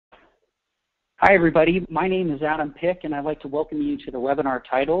Hi, everybody. My name is Adam Pick, and I'd like to welcome you to the webinar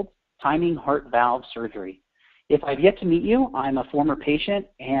titled Timing Heart Valve Surgery. If I've yet to meet you, I'm a former patient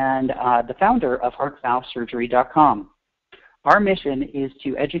and the founder of HeartValveSurgery.com. Our mission is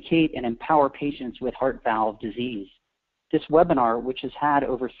to educate and empower patients with heart valve disease. This webinar, which has had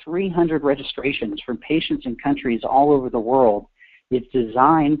over 300 registrations from patients in countries all over the world, is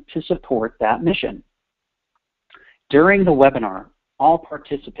designed to support that mission. During the webinar, all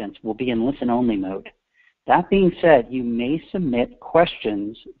participants will be in listen-only mode. That being said, you may submit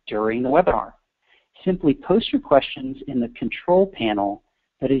questions during the webinar. Simply post your questions in the control panel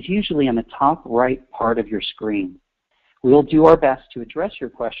that is usually on the top right part of your screen. We will do our best to address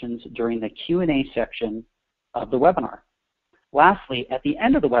your questions during the Q&A section of the webinar. Lastly, at the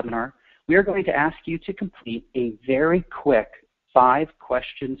end of the webinar, we are going to ask you to complete a very quick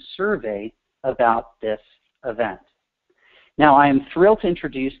 5-question survey about this event. Now, I am thrilled to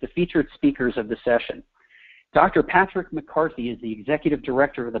introduce the featured speakers of the session. Dr. Patrick McCarthy is the Executive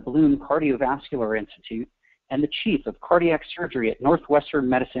Director of the Bloom Cardiovascular Institute and the Chief of Cardiac Surgery at Northwestern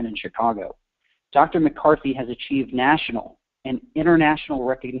Medicine in Chicago. Dr. McCarthy has achieved national and international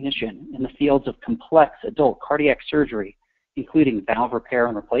recognition in the fields of complex adult cardiac surgery, including valve repair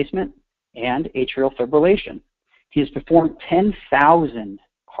and replacement and atrial fibrillation. He has performed 10,000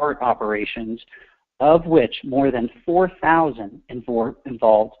 heart operations, of which more than 4,000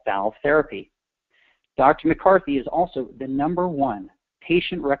 involved valve therapy. Dr. McCarthy is also the #1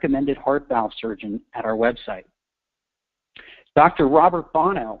 patient-recommended heart valve surgeon at our website. Dr. Robert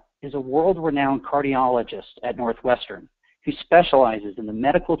Bonow is a world-renowned cardiologist at Northwestern who specializes in the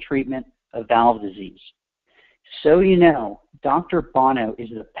medical treatment of valve disease. So you know, Dr. Bonow is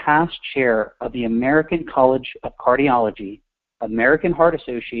the past chair of the American College of Cardiology, American Heart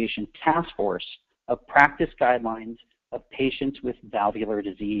Association Task Force of Practice Guidelines of Patients with Valvular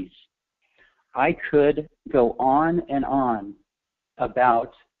Disease. I could go on and on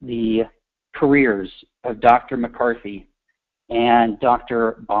about the careers of Dr. McCarthy and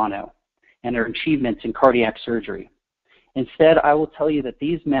Dr. Bonow and their achievements in cardiac surgery. Instead, I will tell you that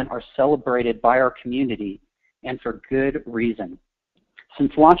these men are celebrated by our community, and for good reason.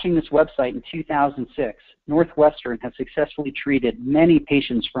 Since launching this website in 2006, Northwestern has successfully treated many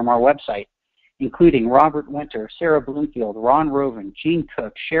patients from our website, including Robert Winter, Sarah Bloomfield, Ron Rovin, Gene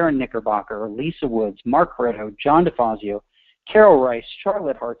Cook, Sharon Knickerbocker, Lisa Woods, Mark Retto, John DeFazio, Carol Rice,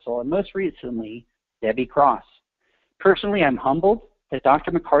 Charlotte Hartzell, and most recently, Debbie Cross. Personally, I'm humbled that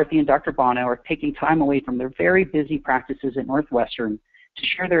Dr. McCarthy and Dr. Bonow are taking time away from their very busy practices at Northwestern to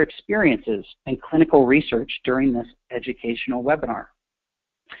share their experiences and clinical research during this educational webinar.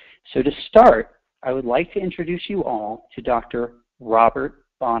 So to start, I would like to introduce you all to Dr. Robert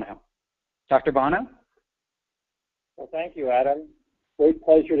Bonow. Dr. Bonow? Well, thank you, Adam. Great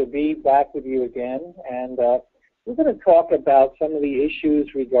pleasure to be back with you again. And we're going to talk about some of the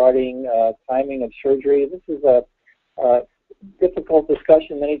issues regarding timing of surgery. This is a difficult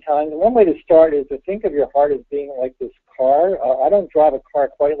discussion many times. And one way to start is to think of your heart as being like this car. I don't drive a car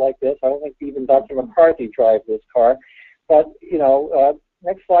quite like this. I don't think even Dr. McCarthy drives this car. But, you know,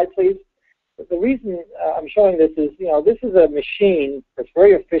 next slide, please. The reason I'm showing this is, you know, this is a machine that's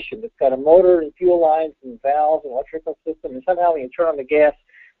very efficient. It's got a motor and fuel lines and valves and electrical system, and somehow when you turn on the gas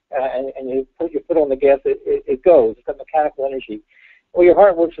and you put your foot on the gas, it goes. It's got mechanical energy. Well, your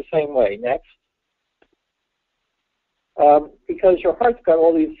heart works the same way. Next. Because your heart's got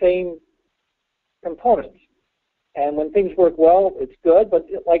all these same components. And when things work well, it's good, but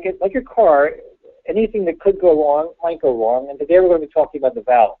like your car, anything that could go wrong might go wrong. And today we're going to be talking about the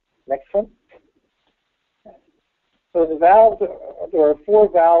valve. Next one. So the valves, there are 4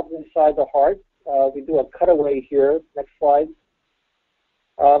 valves inside the heart. We do a cutaway here. Next slide.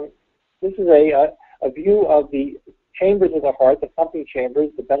 This is a view of the chambers of the heart, the pumping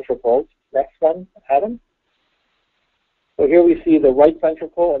chambers, the ventricles. Next one, Adam. So here we see the right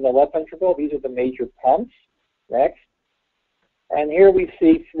ventricle and the left ventricle. These are the major pumps. Next. And here we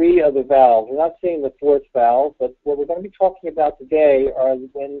see 3 of the valves. We're not seeing the 4th valve, but what we're going to be talking about today are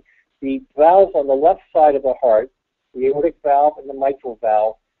when the valves on the left side of the heart, the aortic valve and the mitral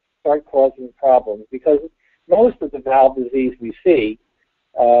valve, start causing problems, because most of the valve disease we see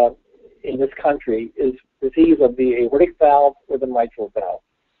in this country is disease of the aortic valve or the mitral valve.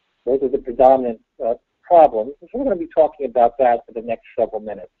 Those are the predominant problems. So we're going to be talking about that for the next several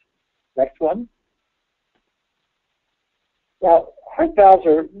minutes. Next one. Now, heart valves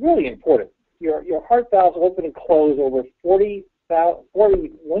are really important. Your heart valves open and close over 40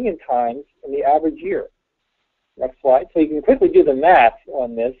 million times in the average year. Next slide. So you can quickly do the math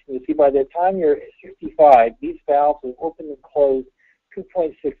on this. You see by the time you're 65, these valves will open and close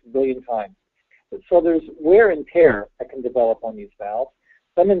 2.6 billion times. So there's wear and tear that can develop on these valves.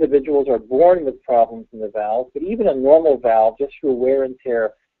 Some individuals are born with problems in the valve, but even a normal valve, just through wear and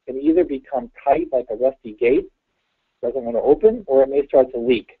tear, can either become tight like a rusty gate, doesn't want to open, or it may start to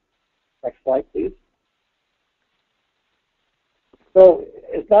leak. Next slide, please. So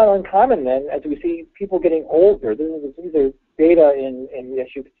it's not uncommon then, as we see people getting older. These are data in, as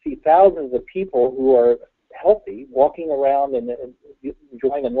you can see, thousands of people who are healthy, walking around and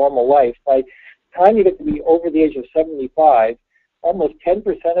enjoying a normal life. By the time you get to be over the age of 75, almost 10%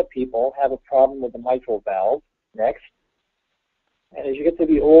 of people have a problem with the mitral valve. Next. And as you get to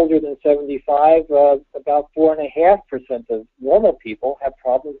be older than 75, about 4.5% of normal people have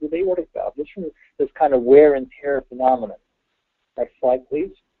problems with the aortic valve, just from this kind of wear and tear phenomenon. Next slide,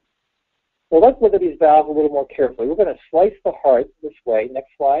 please. Well, let's look at these valves a little more carefully. We're going to slice the heart this way. Next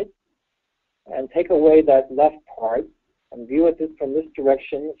slide. And take away that left part and view it from this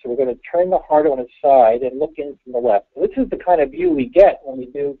direction. So we're going to turn the heart on its side and look in from the left. So this is the kind of view we get when we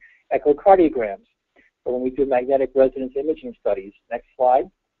do echocardiograms or when we do magnetic resonance imaging studies. Next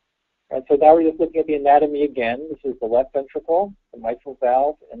slide. And so now we're just looking at the anatomy again. This is the left ventricle, the mitral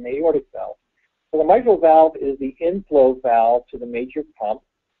valve, and the aortic valve. So the mitral valve is the inflow valve to the major pump,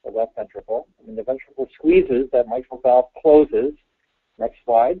 the left ventricle. And when the ventricle squeezes, that mitral valve closes. Next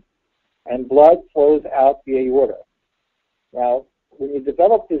slide. And blood flows out the aorta. Now, when you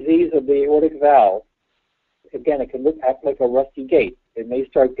develop disease of the aortic valve, again, it can act like a rusty gate. It may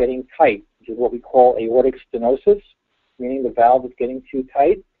start getting tight, which is what we call aortic stenosis, meaning the valve is getting too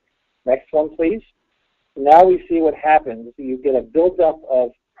tight. Next one, please. Now we see what happens. You get a buildup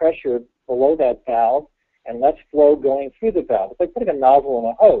of pressure below that valve and less flow going through the valve. It's like putting a nozzle in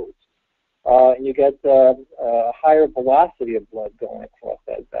a hose. And you get a higher velocity of blood going across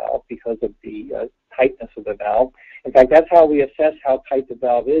that valve because of the tightness of the valve. In fact, that's how we assess how tight the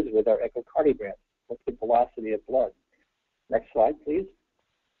valve is with our echocardiogram. What's the velocity of blood? Next slide, please.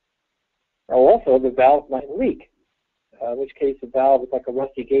 Now also, the valve might leak, in which case the valve is like a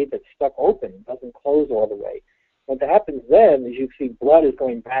rusty gate that's stuck open, doesn't close all the way. What happens then is you see blood is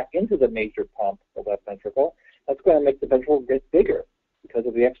going back into the major pump, the left ventricle. That's going to make the ventricle get bigger because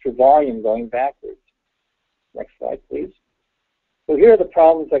of the extra volume going backwards. Next slide, please. So here are the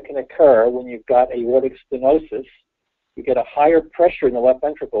problems that can occur when you've got aortic stenosis. You get a higher pressure in the left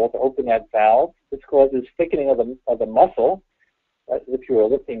ventricle to open that valve. This causes thickening of the muscle, as if you were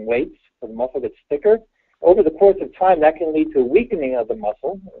lifting weights, so the muscle gets thicker. Over the course of time, that can lead to weakening of the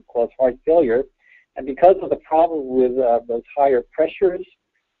muscle, cause heart failure. And because of the problem with those higher pressures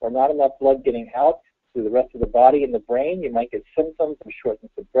or not enough blood getting out to the rest of the body and the brain, you might get symptoms of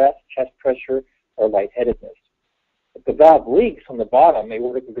shortness of breath, chest pressure, or lightheadedness. If the valve leaks on the bottom,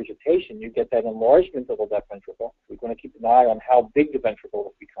 aortic regurgitation, you get that enlargement of the left ventricle. We're going to keep an eye on how big the ventricle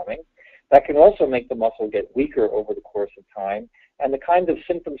is becoming. That can also make the muscle get weaker over the course of time. And the kind of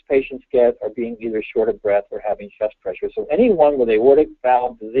symptoms patients get are being either short of breath or having chest pressure. So anyone with aortic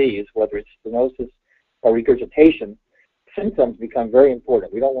valve disease, whether it's stenosis or regurgitation, symptoms become very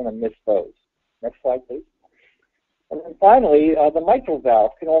important. We don't want to miss those. Next slide, please. And then finally, the mitral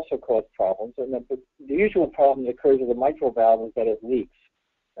valve can also cause problems. And the usual problem that occurs with the mitral valve is that it leaks.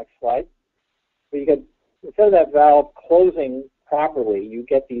 Next slide. So you get, instead of that valve closing properly, you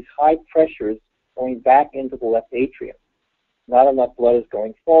get these high pressures going back into the left atrium. Not enough blood is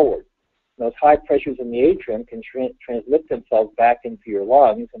going forward. And those high pressures in the atrium can transmit themselves back into your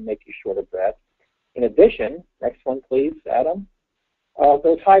lungs and make you short of breath. In addition, next one please, Adam,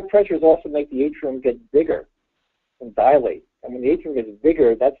 those high pressures also make the atrium get bigger and dilate. And when the atrium gets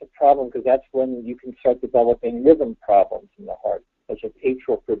bigger, that's a problem because that's when you can start developing rhythm problems in the heart, such as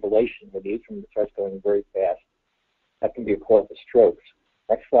atrial fibrillation, where the atrium starts going very fast. That can be a cause of strokes.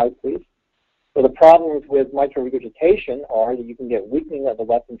 Next slide, please. So the problems with mitral regurgitation are that you can get weakening of the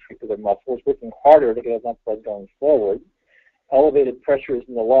left ventricular muscles, working harder to get enough blood going forward, elevated pressures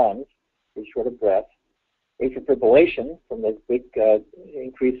in the lungs, you're short of breath, atrial fibrillation from those big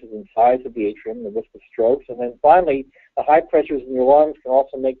increases in size of the atrium, the risk of strokes, and then finally, the high pressures in your lungs can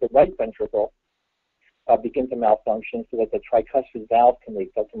also make the right ventricle begin to malfunction so that the tricuspid valve can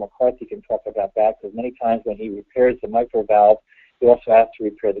leak. Dr. McCarthy can talk about that because many times when he repairs the mitral valve, he also has to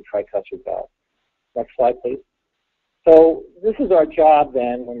repair the tricuspid valve. Next slide, please. So this is our job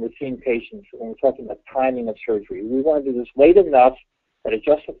then when we're seeing patients, when we're talking about timing of surgery. We want to do this late enough that it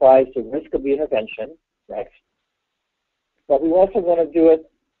justifies the risk of the intervention. Next. But we also want to do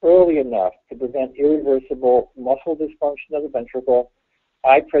it early enough to prevent irreversible muscle dysfunction of the ventricle,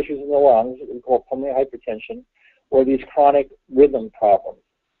 high pressures in the lungs, what we call pulmonary hypertension, or these chronic rhythm problems.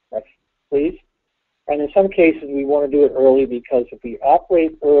 Next, please. And in some cases, we want to do it early because if we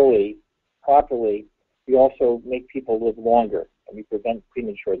operate early, properly, we also make people live longer, and we prevent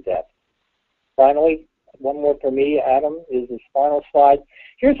premature death. Finally, one more for me, Adam, is this final slide.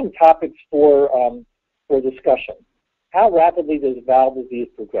 Here's some topics for discussion. How rapidly does valve disease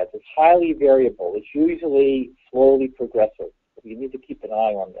progress? It's highly variable. It's usually slowly progressive. You need to keep an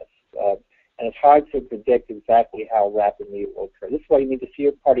eye on this. And it's hard to predict exactly how rapidly it will occur. This is why you need to see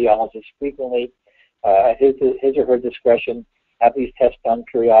your cardiologist frequently, at his or her discretion. Have these tests done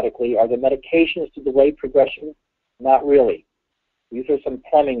periodically. Are there medications to delay progression? Not really. These are some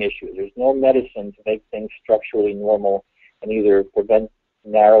plumbing issues. There's no medicine to make things structurally normal and either prevent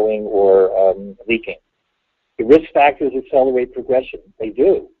narrowing or leaking. The risk factors accelerate progression. They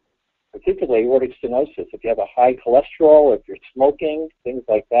do, particularly aortic stenosis. If you have a high cholesterol, if you're smoking, things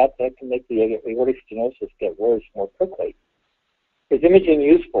like that, that can make the aortic stenosis get worse more quickly. Is imaging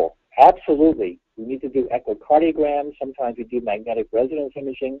useful? Absolutely. We need to do echocardiograms. Sometimes we do magnetic resonance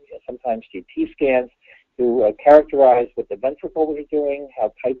imaging, sometimes CT scans to characterize what the ventricle is doing,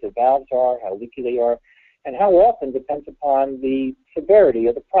 how tight the valves are, how leaky they are, and how often depends upon the severity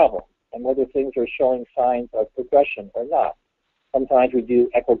of the problem and whether things are showing signs of progression or not. Sometimes we do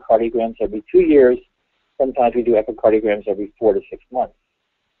echocardiograms every 2 years. Sometimes we do echocardiograms every 4 to 6 months.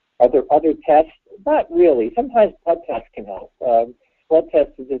 Are there other tests? Not really. Sometimes blood tests can help. Blood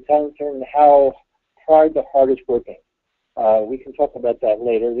tests to determine how hard the heart is working. We can talk about that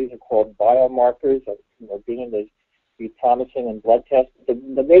later. These are called biomarkers of being to be promising in blood tests.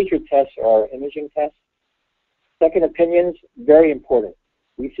 The major tests are imaging tests. Second opinions, very important.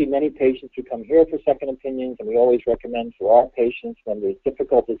 We see many patients who come here for second opinions, and we always recommend to our patients when there's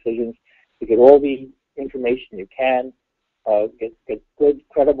difficult decisions to get all the information you can, get good,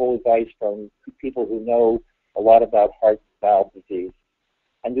 credible advice from people who know a lot about heart valve disease.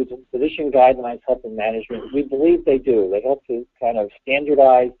 And do physician guidelines help in management? We believe they do. They help to kind of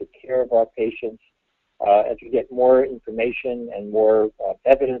standardize the care of our patients as we get more information and more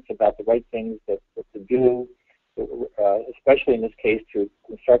evidence about the right things to do, especially in this case to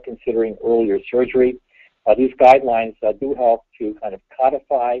start considering earlier surgery. These guidelines do help to kind of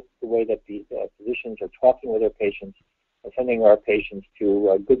codify the way that the physicians are talking with their patients and sending our patients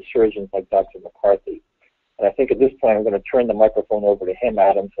to good surgeons like Dr. McCarthy. And I think at this point I'm going to turn the microphone over to him,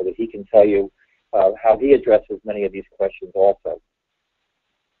 Adam, so that he can tell you how he addresses many of these questions also.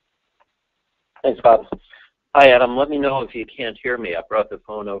 Thanks, Bob. Hi, Adam. Let me know if you can't hear me. I brought the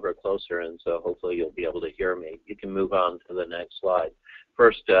phone over closer, and so hopefully you'll be able to hear me. You can move on to the next slide.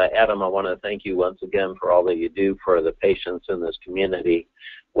 First, Adam, I want to thank you once again for all that you do for the patients in this community.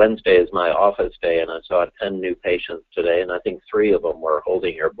 Wednesday is my office day, and I saw 10 new patients today, and I think 3 of them were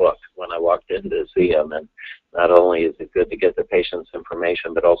holding your book when I walked in to see them. And not only is it good to get the patients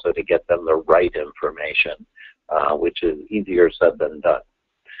information, but also to get them the right information, which is easier said than done.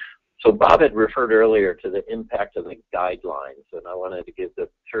 So Bob had referred earlier to the impact of the guidelines, and I wanted to give the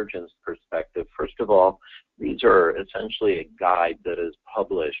surgeon's perspective. First of all, these are essentially a guide that is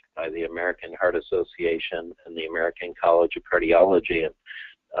published by the American Heart Association and the American College of Cardiology.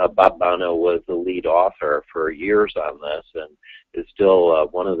 And Bob Bonow was the lead author for years on this and is still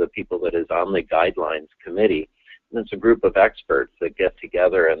one of the people that is on the guidelines committee. And it's a group of experts that get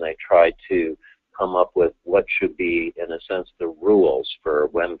together and they try to come up with what should be, in a sense, the rules for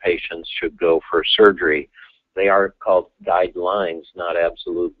when patients should go for surgery. They are called guidelines, not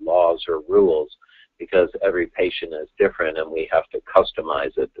absolute laws or rules, because every patient is different and we have to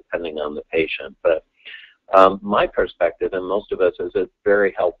customize it depending on the patient. But my perspective, and most of us, is it's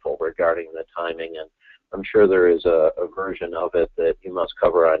very helpful regarding the timing, and I'm sure there is a version of it that you must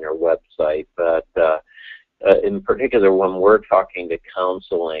cover on your website. But in particular, when we're talking to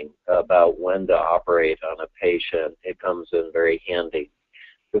counseling about when to operate on a patient, it comes in very handy.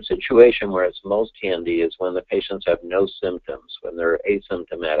 The situation where it's most handy is when the patients have no symptoms, when they're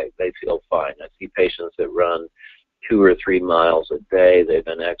asymptomatic, they feel fine. I see patients that run 2 or 3 miles a day, they've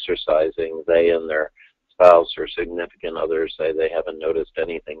been exercising, they and their spouse or significant others say they haven't noticed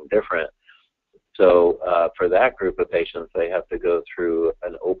anything different. So for that group of patients, they have to go through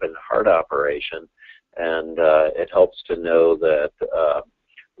an open heart operation. And it helps to know that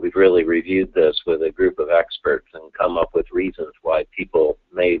we've really reviewed this with a group of experts and come up with reasons why people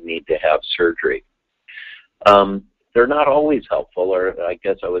may need to have surgery. They're not always helpful, or I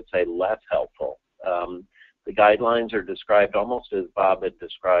guess I would say less helpful. The guidelines are described almost as Bob had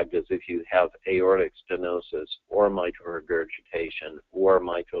described, as if you have aortic stenosis or mitral regurgitation or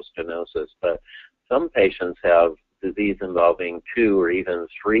mitral stenosis. But some patients have disease involving 2 or even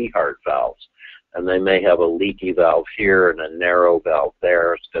 3 heart valves. And they may have a leaky valve here and a narrow valve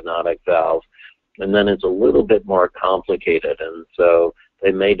there, a stenotic valve. And then it's a little bit more complicated. And so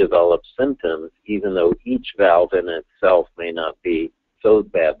they may develop symptoms, even though each valve in itself may not be so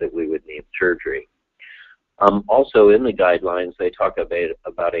bad that we would need surgery. Also in the guidelines, they talk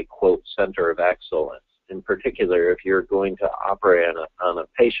about a, quote, center of excellence. In particular, if you're going to operate on a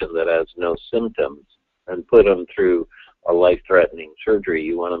patient that has no symptoms and put them through a life-threatening surgery,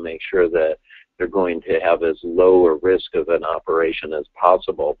 you want to make sure that they're going to have as low a risk of an operation as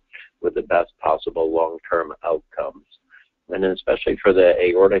possible with the best possible long-term outcomes. And especially for the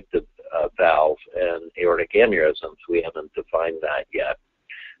aortic valve and aortic aneurysms, we haven't defined that yet.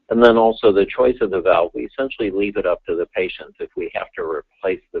 And then also the choice of the valve, we essentially leave it up to the patient if we have to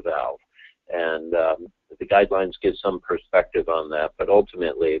replace the valve. And the guidelines give some perspective on that, but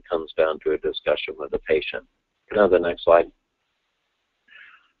ultimately it comes down to a discussion with the patient. Can I have the next slide?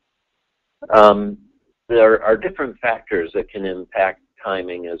 There are different factors that can impact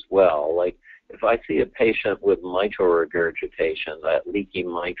timing as well. Like if I see a patient with mitral regurgitation, that leaky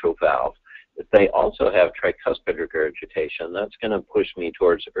mitral valve, if they also have tricuspid regurgitation, that's going to push me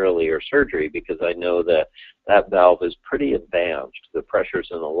towards earlier surgery because I know that that valve is pretty advanced. The pressures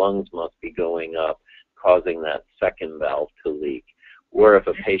in the lungs must be going up, causing that second valve to leak. Or if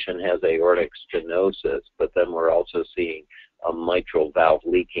a patient has aortic stenosis, but then we're also seeing a mitral valve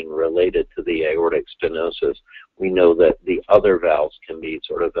leaking related to the aortic stenosis, we know that the other valves can be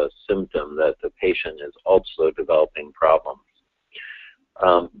sort of a symptom that the patient is also developing problems.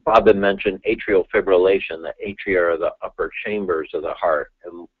 Bob had mentioned atrial fibrillation. The atria are the upper chambers of the heart,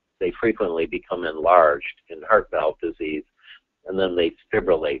 and they frequently become enlarged in heart valve disease, and then they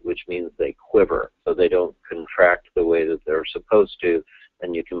fibrillate, which means they quiver, so they don't contract the way that they're supposed to,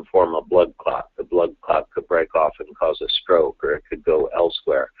 and you can form a blood clot. The blood clot could break off and cause a stroke, or it could go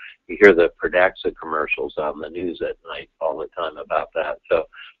elsewhere. You hear the Pradaxa commercials on the news at night all the time about that. So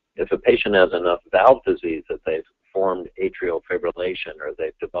if a patient has enough valve disease that they've formed atrial fibrillation or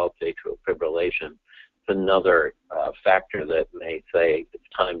they've developed atrial fibrillation, it's another factor that may say it's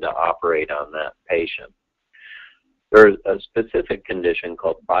time to operate on that patient. There's a specific condition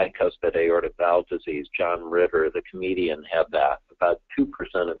called bicuspid aortic valve disease. John Ritter, the comedian, had that. About 2%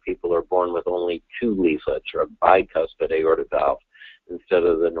 of people are born with only 2 leaflets or a bicuspid aortic valve instead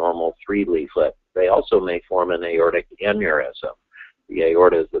of the normal 3 leaflet. They also may form an aortic aneurysm. The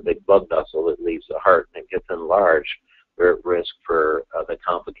aorta is the big blood vessel that leaves the heart, and it gets enlarged. They're at risk for the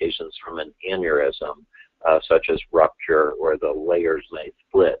complications from an aneurysm, such as rupture, or the layers may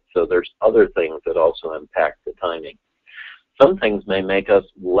split. So there's other things that also impact the timing. Some things may make us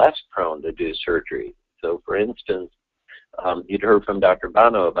less prone to do surgery. So for instance, you'd heard from Dr.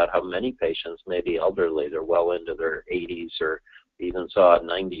 Bonow about how many patients may be elderly. They're well into their 80s, or even saw a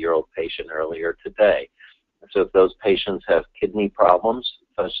 90-year-old patient earlier today. So if those patients have kidney problems,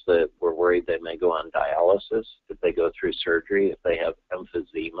 such that we're worried they may go on dialysis if they go through surgery, if they have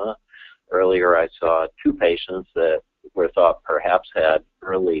emphysema. Earlier I saw 2 patients that were thought perhaps had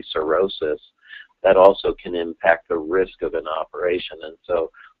early cirrhosis. That also can impact the risk of an operation. And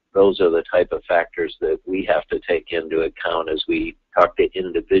so those are the type of factors that we have to take into account as we talk to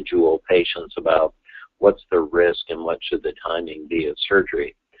individual patients about what's the risk and what should the timing be of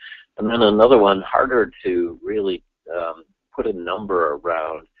surgery. And then another one, harder to really put a number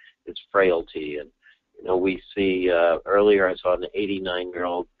around, is frailty. And you know, we see earlier I saw an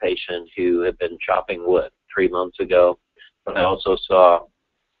 89-year-old patient who had been chopping wood 3 months ago, but I also saw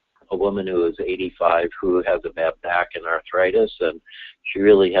a woman who was 85 who has a bad back and arthritis, and she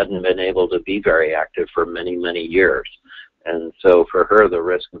really hadn't been able to be very active for many, many years. And so for her, the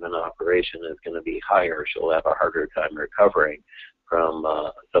risk of an operation is going to be higher. She'll have a harder time recovering from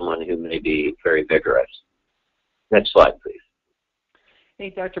someone who may be very vigorous. Next slide, please. Hey,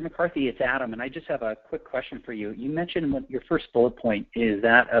 Dr. McCarthy, it's Adam, and I just have a quick question for you. You mentioned your first bullet point is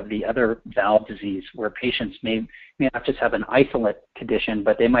that of the other valve disease, where patients may not just have an isolate condition,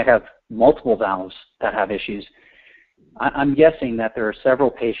 but they might have multiple valves that have issues. I'm guessing that there are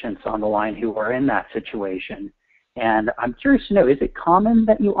several patients on the line who are in that situation. And I'm curious to know, is it common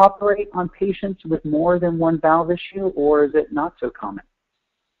that you operate on patients with more than one valve issue, or is it not so common?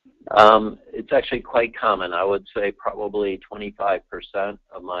 It's actually quite common. I would say probably 25%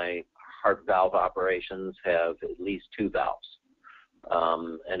 of my heart valve operations have at least 2 valves.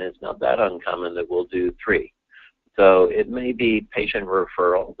 And it's not that uncommon that we'll do 3. So it may be patient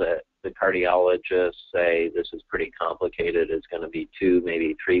referral that the cardiologists say this is pretty complicated, it's going to be 2,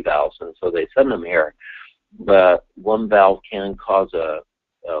 maybe 3 valves, and so they send them here. But one valve can cause a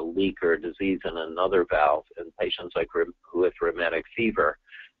leak or a disease in another valve, and patients like with rheumatic fever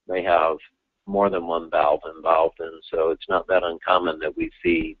may have more than one valve involved, and so it's not that uncommon that we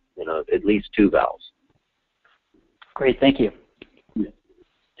see, at least 2 valves. Great, thank you.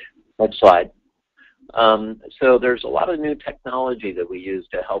 Next slide. So there's a lot of new technology that we use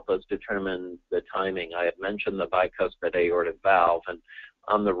to help us determine the timing. I had mentioned the bicuspid aortic valve, and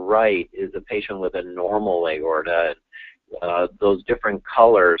on the right is a patient with a normal aorta. Those different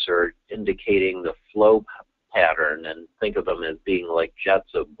colors are indicating the flow pattern, and think of them as being like jets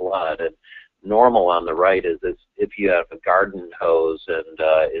of blood. And normal on the right is if you have a garden hose and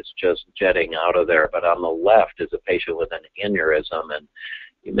it's just jetting out of there, but on the left is a patient with an aneurysm, and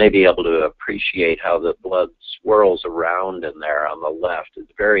you may be able to appreciate how the blood swirls around in there on the left.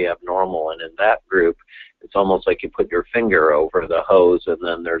 It's very abnormal, and in that group, it's almost like you put your finger over the hose and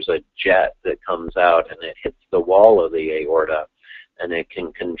then there's a jet that comes out and it hits the wall of the aorta, and it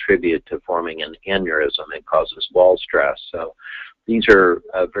can contribute to forming an aneurysm. It causes wall stress. So these are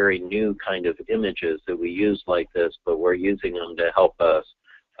very new kind of images that we use like this, but we're using them to help us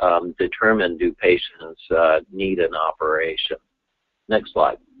determine, do patients need an operation. Next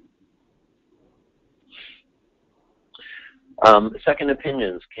slide. Second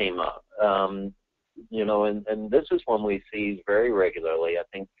opinions came up. You know, and this is one we see very regularly. I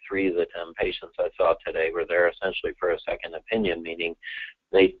think 3 of the 10 patients I saw today were there essentially for a second opinion, meaning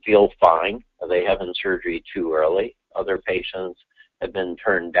they feel fine. They haven't surgery too early. Other patients have been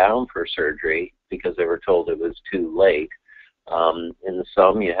turned down for surgery because they were told it was too late. In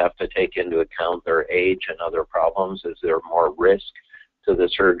some, you have to take into account their age and other problems. Is there more risk to the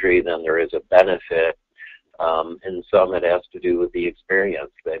surgery than there is a benefit? In some, it has to do with the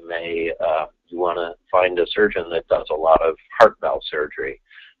experience. They may want to find a surgeon that does a lot of heart valve surgery.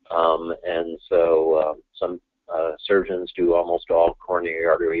 And so some surgeons do almost all coronary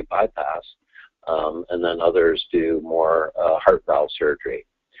artery bypass, and then others do more heart valve surgery.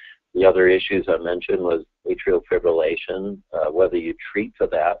 The other issues I mentioned was atrial fibrillation. Whether you treat for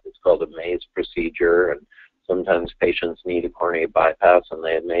that, it's called a Mays procedure, and sometimes patients need a coronary bypass, and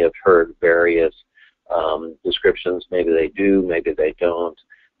they may have heard various descriptions. Maybe they do, maybe they don't,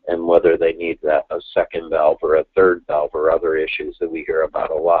 and whether they need a second valve or a third valve or other issues that we hear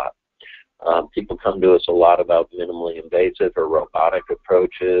about a lot. People come to us a lot about minimally invasive or robotic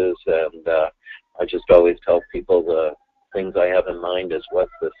approaches, and I just always tell people the things I have in mind is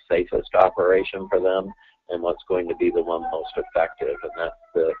what's the safest operation for them and what's going to be the one most effective, and that's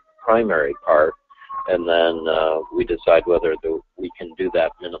the primary part. And then we decide whether we can do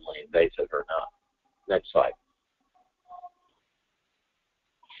that minimally invasive or not. Next slide.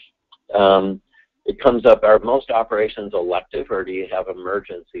 It comes up, are most operations elective, or do you have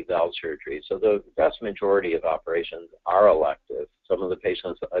emergency valve surgery? So the vast majority of operations are elective. Some of the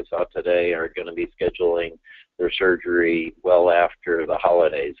patients that I saw today are going to be scheduling their surgery well after the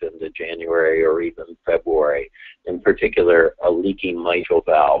holidays into January or even February. In particular, a leaky mitral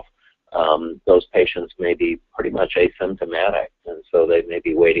valve. Those patients may be pretty much asymptomatic, and so they may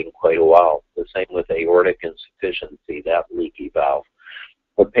be waiting quite a while. The same with aortic insufficiency, that leaky valve.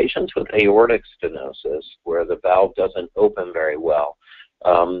 But patients with aortic stenosis, where the valve doesn't open very well,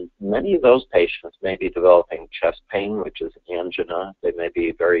 many of those patients may be developing chest pain, which is angina. They may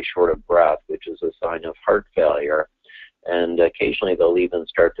be very short of breath, which is a sign of heart failure. And occasionally they'll even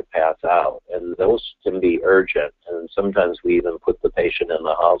start to pass out. And those can be urgent. And sometimes we even put the patient in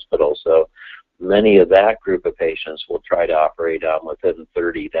the hospital. So many of that group of patients will try to operate on within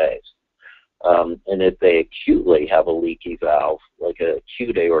 30 days. And if they acutely have a leaky valve, like an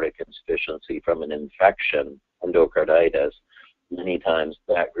acute aortic insufficiency from an infection, endocarditis, many times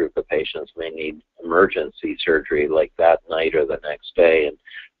that group of patients may need emergency surgery like that night or the next day. And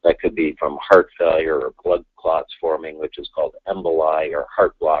that could be from heart failure or blood clots forming, which is called emboli, or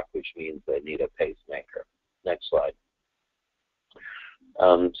heart block, which means they need a pacemaker. Next slide.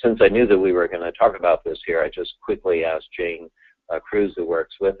 Since I knew that we were going to talk about this here, I just quickly asked Jane Cruz, who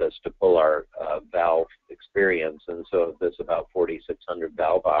works with us, to pull our valve experience. And so of this about 4,600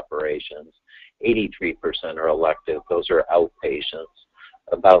 valve operations, 83% are elective. Those are outpatients.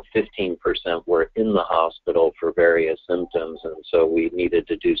 About 15% were in the hospital for various symptoms, and so we needed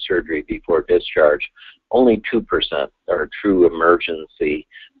to do surgery before discharge. Only 2% are true emergency,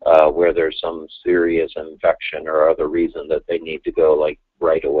 where there's some serious infection or other reason that they need to go like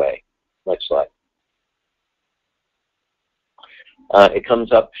right away. Next slide. It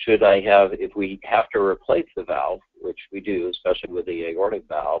comes up, should I have, if we have to replace the valve, which we do, especially with the aortic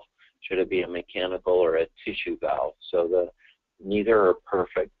valve, should it be a mechanical or a tissue valve? So neither are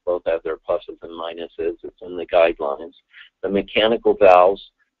perfect. Both have their pluses and minuses. It's in the guidelines. The mechanical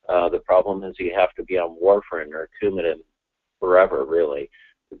valves, the problem is you have to be on warfarin or Coumadin forever, really.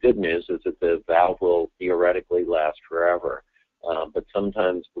 The good news is that the valve will theoretically last forever. But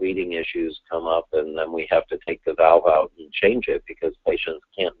sometimes bleeding issues come up, and then we have to take the valve out and change it because patients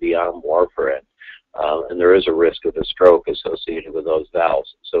can't be on warfarin. And there is a risk of a stroke associated with those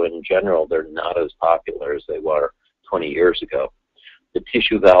valves. So in general, they're not as popular as they were 20 years ago. The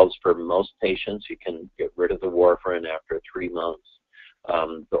tissue valves, for most patients, you can get rid of the warfarin after 3 months.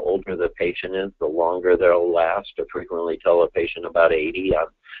 The older the patient is, the longer they'll last. I frequently tell a patient about 80. On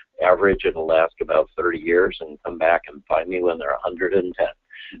average, it'll last about 30 years and come back and find me when they're 110.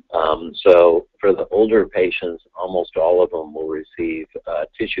 So for the older patients, almost all of them will receive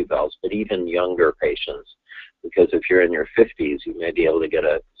tissue valves, but even younger patients, because if you're in your 50s, you may be able to get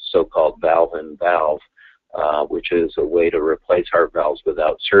a so-called valve-in-valve, which is a way to replace heart valves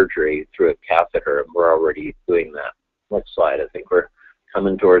without surgery through a catheter, and we're already doing that. Next slide. I think we're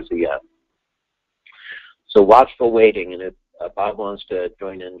coming towards the end. So watchful waiting, and if Bob wants to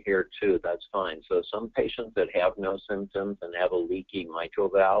join in here too, that's fine. So some patients that have no symptoms and have a leaky mitral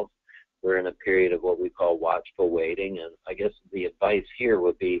valve, we're in a period of what we call watchful waiting. And I guess the advice here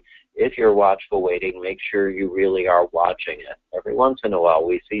would be, if you're watchful waiting, make sure you really are watching it. Every once in a while,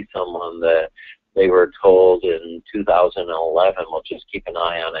 we see someone that they were told in 2011, well, just keep an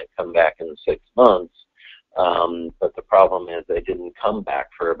eye on it, come back in 6 months. But the problem is they didn't come back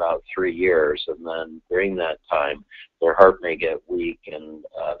for about 3 years, and then during that time, their heart may get weak, and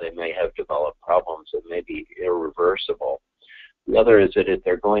they may have developed problems that may be irreversible. The other is that if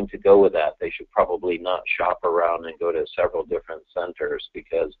they're going to go with that, they should probably not shop around and go to several different centers,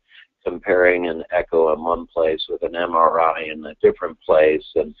 because comparing an echo in one place with an MRI in a different place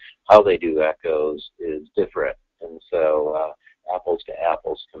and how they do echoes is different. And so apples to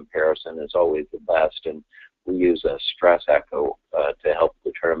apples comparison is always the best, and we use a stress echo to help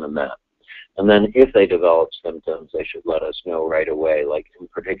determine that. And then if they develop symptoms, they should let us know right away, like in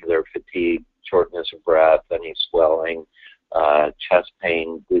particular fatigue, shortness of breath, any swelling, chest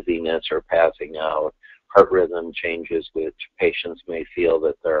pain, dizziness, or passing out, heart rhythm changes, which patients may feel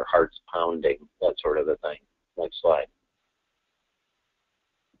that their heart's pounding, that sort of a thing. Next slide.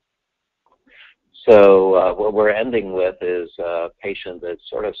 So what we're ending with is a patient that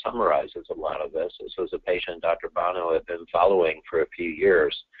sort of summarizes a lot of this. This was a patient Dr. Bonow had been following for a few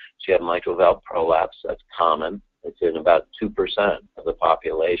years. She had mitral valve prolapse. That's common. It's in about 2% of the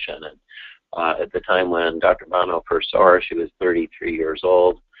population. And at the time when Dr. Bonow first saw her, she was 33 years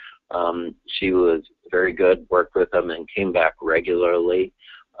old. She was very good, worked with them, and came back regularly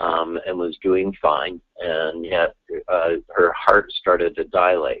and was doing fine. And yet her heart started to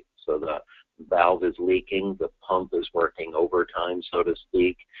dilate. So the valve is leaking, the pump is working overtime, so to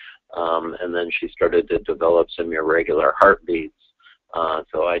speak, and then she started to develop some irregular heartbeats.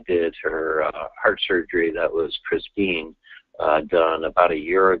 So I did her heart surgery that was pristine, done about a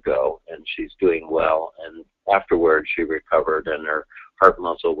year ago, and she's doing well. And afterwards, she recovered, and her heart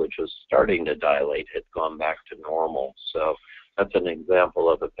muscle, which was starting to dilate, had gone back to normal. So that's an example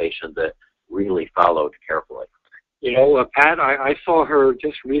of a patient that really followed carefully. You know, Pat, I saw her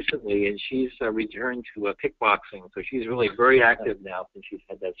just recently, and she's returned to kickboxing. So she's really very active now since she's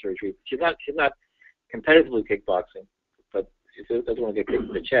had that surgery. She's not competitively kickboxing, but she doesn't want to get kicked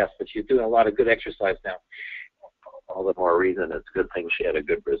in the chest. But she's doing a lot of good exercise now. All the more reason it's a good thing she had a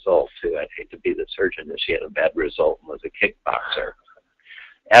good result too. I'd hate to be the surgeon if she had a bad result and was a kickboxer.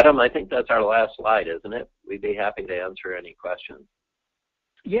 Adam, I think that's our last slide, isn't it? We'd be happy to answer any questions.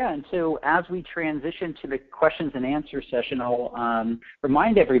 Yeah, and so as we transition to the questions and answer session, I'll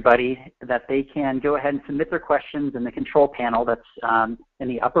remind everybody that they can go ahead and submit their questions in the control panel that's in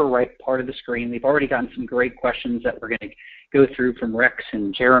the upper right part of the screen. We've already gotten some great questions that we're going to go through from Rex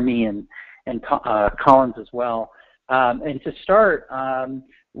and Jeremy and Collins as well. And to start,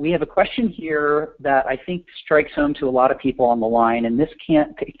 we have a question here that I think strikes home to a lot of people on the line, and this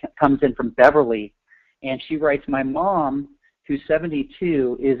comes in from Beverly, and she writes, my mom, who's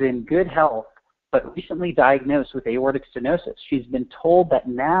 72, is in good health, but recently diagnosed with aortic stenosis. She's been told that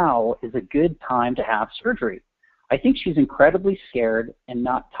now is a good time to have surgery. I think she's incredibly scared and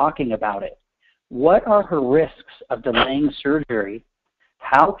not talking about it. What are her risks of delaying surgery?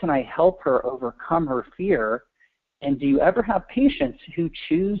 How can I help her overcome her fear? And do you ever have patients who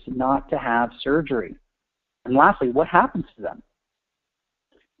choose not to have surgery? And lastly, what happens to them?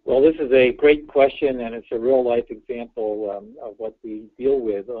 Well, this is a great question, and it's a real-life example of what we deal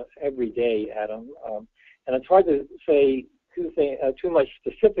with every day, Adam. And it's hard to say too much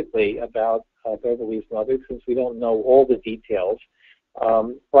specifically about Beverly's mother since we don't know all the details.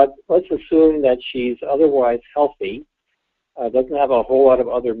 But let's assume that she's otherwise healthy, doesn't have a whole lot of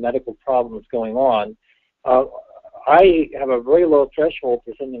other medical problems going on. I have a very low threshold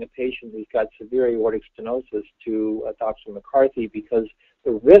for sending a patient who's got severe aortic stenosis to Dr. McCarthy because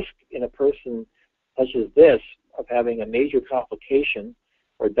the risk in a person such as this of having a major complication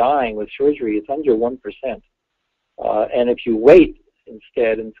or dying with surgery, it's under 1%. And if you wait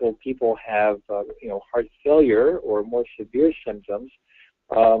instead until people have heart failure or more severe symptoms,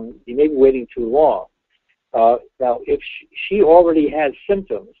 you may be waiting too long. Now, if she already has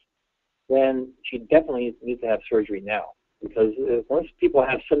symptoms, then she definitely needs to have surgery now, because once people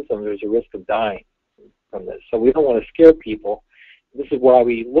have symptoms, there's a risk of dying from this. So we don't want to scare people. This is why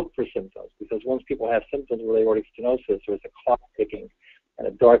we look for symptoms, because once people have symptoms of aortic stenosis, there's a clock ticking and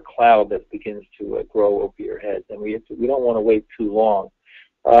a dark cloud that begins to grow over your head, and we don't want to wait too long.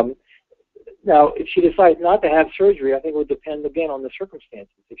 Now, if she decides not to have surgery, I think it would depend, again, on the circumstances.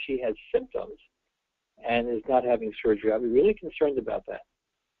 If she has symptoms and is not having surgery, I'd be really concerned about that.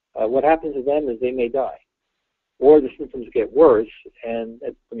 What happens to them is they may die, or the symptoms get worse, and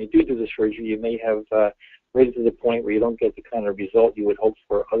when you do the surgery, you may have raised to the point where you don't get the kind of result you would hope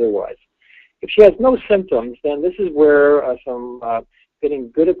for otherwise. If she has no symptoms, then this is where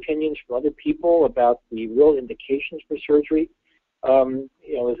getting good opinions from other people about the real indications for surgery.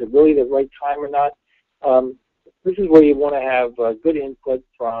 Is it really the right time or not? This is where you want to have good input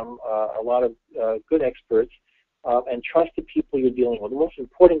from a lot of good experts and trust the people you're dealing with. The most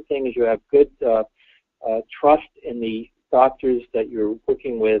important thing is you have good trust in the doctors that you're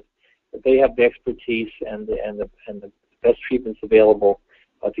working with, that they have the expertise and the best treatments available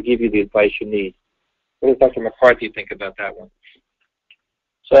to give you the advice you need. What does Dr. McCarthy think about that one?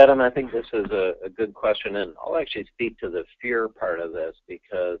 So, Adam, I think this is a good question, and I'll actually speak to the fear part of this,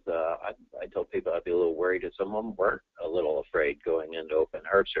 because I told people I'd be a little worried if someone weren't a little afraid going into open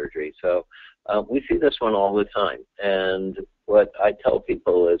heart surgery. So we see this one all the time, and what I tell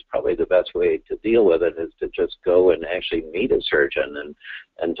people is probably the best way to deal with it is to just go and actually meet a surgeon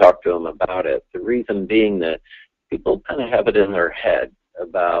and talk to them about it. The reason being that people kind of have it in their head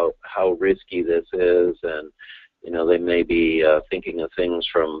about how risky this is, and they may be thinking of things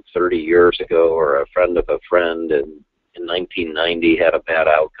from 30 years ago, or a friend of a friend in 1990 had a bad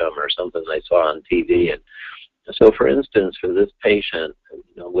outcome or something they saw on TV. And so, for instance, for this patient,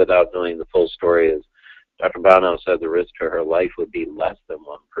 without knowing the full story, as Dr. Bonow said, the risk to her life would be less than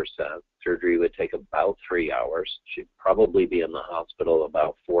 1%. Surgery would take about 3 hours. She'd probably be in the hospital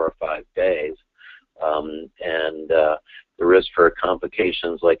about 4 or 5 days. The risk for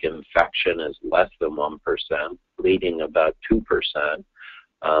complications like infection is less than 1%, bleeding about 2%,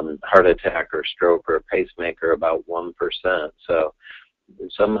 heart attack or stroke or pacemaker about 1%. So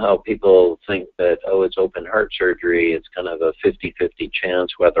somehow people think that, it's open heart surgery, it's kind of a 50-50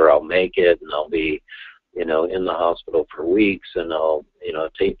 chance whether I'll make it, and I'll be, in the hospital for weeks, and I'll,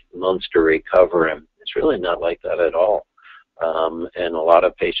 take months to recover. And it's really not like that at all. And a lot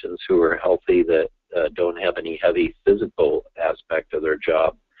of patients who are healthy that don't have any heavy physical aspect of their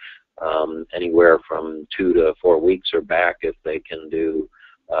job, anywhere from 2 to 4 weeks are back if they can do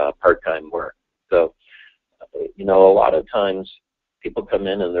part-time work. So, a lot of times people come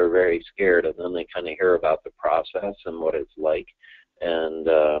in and they're very scared, and then they kind of hear about the process and what it's like, and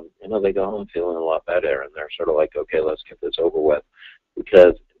they go home feeling a lot better, and they're sort of like, okay, let's get this over with.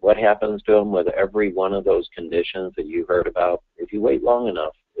 Because what happens to them with every one of those conditions that you heard about, if you wait long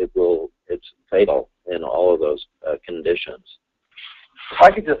enough, it's fatal in all of those conditions. If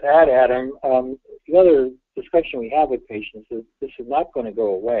I could just add, Adam, the other discussion we have with patients is this is not going to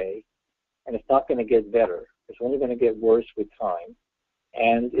go away, and it's not going to get better. It's only going to get worse with time.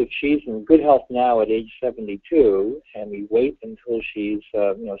 And if she's in good health now at age 72, and we wait until she's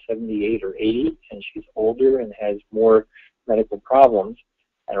 78 or 80, and she's older and has more medical problems,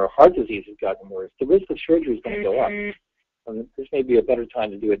 and her heart disease has gotten worse, the risk of surgery is going to go up. And this may be a better time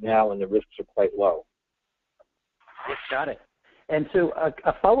to do it now when the risks are quite low. Yes, got it. And so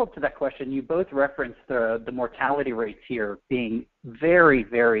a follow-up to that question, you both referenced the mortality rates here being very,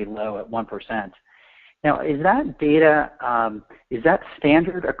 very low at 1%. Now, is that data, is that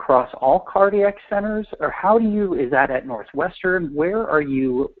standard across all cardiac centers, or is that at Northwestern?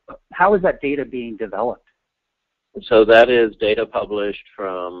 How is that data being developed? So that is data published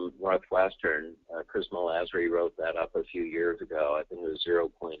from Northwestern. Chris Malazri wrote that up a few years ago. I think it was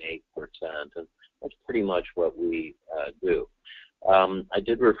 0.8%, and that's pretty much what we do. I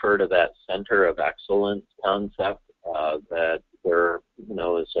did refer to that center of excellence concept that where,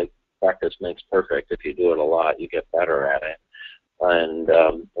 it's like practice makes perfect. If you do it a lot, you get better at it.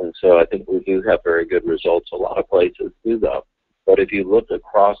 And so I think we do have very good results. A lot of places do, though. But if you look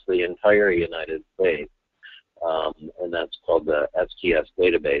across the entire United States, and that's called the STS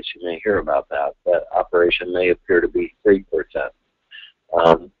database, you may hear about that. That operation may appear to be 3%.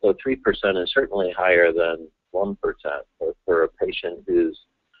 So 3% is certainly higher than 1%. But for a patient who's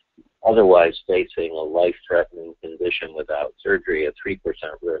otherwise facing a life-threatening condition without surgery, a 3%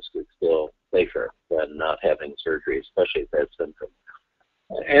 risk is still safer than not having surgery, especially if they have symptoms.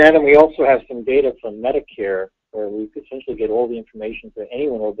 And Adam, we also have some data from Medicare where we could essentially get all the information for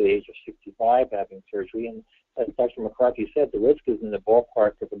anyone over the age of 65 having surgery. And as Dr. McCarthy said, the risk is in the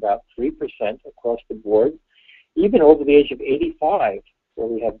ballpark of about 3% across the board. Even over the age of 85, where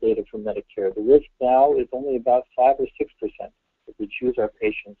we have data from Medicare, the risk now is only about 5 or 6% if we choose our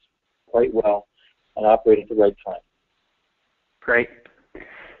patients quite well and operate at the right time. Great.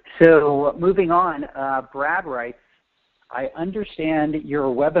 So moving on, Brad writes, I understand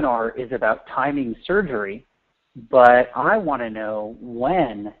your webinar is about timing surgery, but I want to know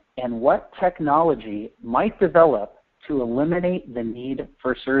when and what technology might develop to eliminate the need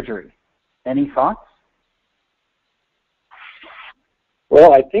for surgery. Any thoughts?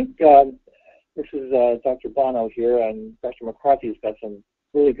 Well, I think this is Dr. Bonow here, and Dr. McCarthy's got some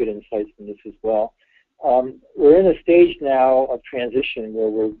really good insights in this as well. We're in a stage now of transition where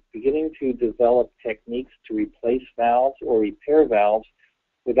we're beginning to develop techniques to replace valves or repair valves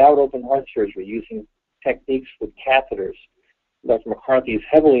without open heart surgery, using techniques with catheters. Dr. McCarthy is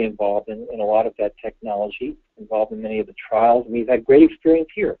heavily involved in a lot of that technology, involved in many of the trials, and we've had great experience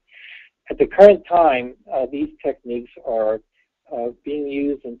here. At the current time, these techniques are being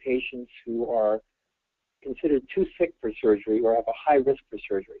used in patients who are considered too sick for surgery or have a high risk for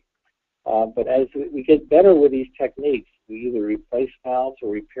surgery. But as we get better with these techniques, we either replace valves or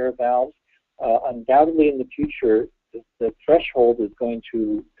repair valves. Undoubtedly in the future, the threshold is going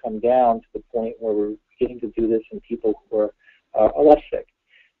to come down to the point where we're beginning to do this in people who are less sick.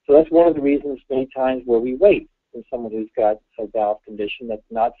 So that's one of the reasons many times where we wait in someone who's got a valve condition that's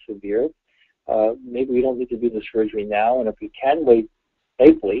not severe. Maybe we don't need to do the surgery now, and if we can wait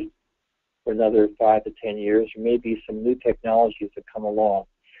safely for another 5 to 10 years, there may be some new technologies that come along.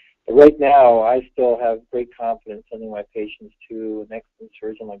 But right now, I still have great confidence sending my patients to an excellent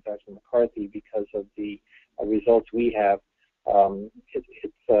surgeon like Dr. McCarthy because of the results we have.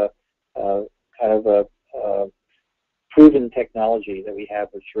 It's kind of a proven technology that we have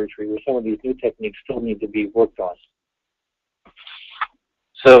with surgery, where some of these new techniques still need to be worked on.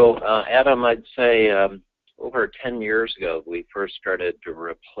 So, Adam, I'd say over 10 years ago, we first started to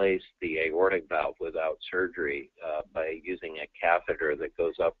replace the aortic valve without surgery by using a catheter that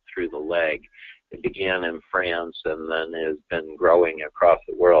goes up through the leg. It began in France and then has been growing across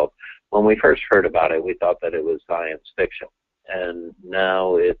the world. When we first heard about it, we thought that it was science fiction. And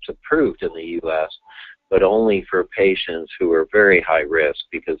now it's approved in the U.S., but only for patients who are very high risk,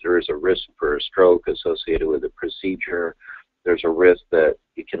 because there is a risk for a stroke associated with the procedure. There's a risk that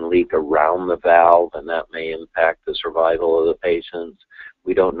it can leak around the valve, and that may impact the survival of the patients.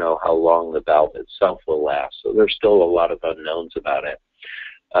 We don't know how long the valve itself will last, so there's still a lot of unknowns about it.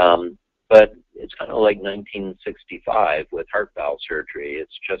 But it's kind of like 1965 with heart valve surgery.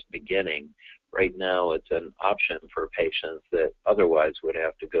 It's just beginning. Right now, it's an option for patients that otherwise would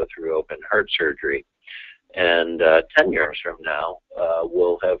have to go through open heart surgery. And 10 years from now,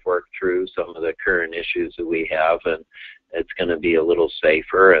 we'll have worked through some of the current issues that we have, and it's going to be a little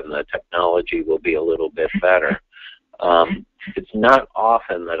safer, and the technology will be a little bit better. It's not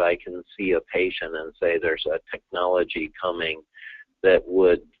often that I can see a patient and say there's a technology coming that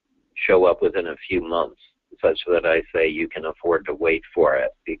would show up within a few months, such that I say you can afford to wait for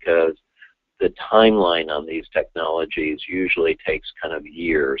it, because the timeline on these technologies usually takes kind of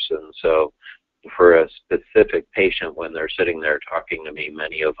years. And so for a specific patient, when they're sitting there talking to me,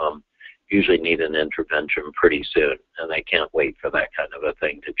 many of them usually need an intervention pretty soon, and they can't wait for that kind of a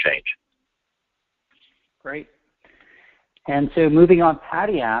thing to change. Great. And so moving on,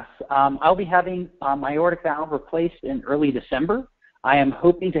 Patty asks, I'll be having my aortic valve replaced in early December. I am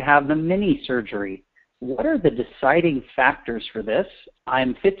hoping to have the mini surgery. What are the deciding factors for this?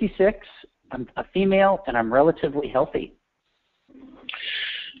 I'm 56, I'm a female, and I'm relatively healthy.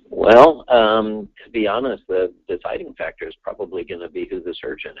 Well, to be honest, the deciding factor is probably going to be who the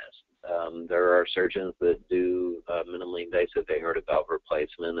surgeon is. There are surgeons that do minimally invasive aortic valve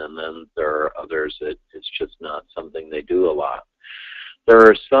replacement, and then there are others that it's just not something they do a lot. There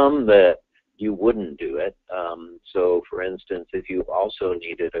are some that you wouldn't do it. So, for instance, if you also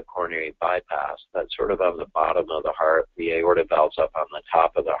needed a coronary bypass, that's sort of on the bottom of the heart. The aortic valve's up on the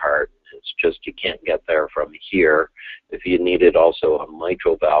top of the heart. It's just you can't get there from here. If you needed also a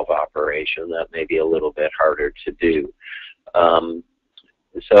mitral valve operation, that may be a little bit harder to do.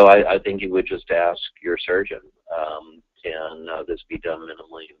 So I think you would just ask your surgeon, can this be done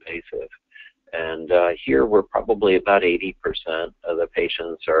minimally invasive? And here we're probably about 80% of the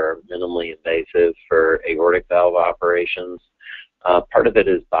patients are minimally invasive for aortic valve operations. Part of it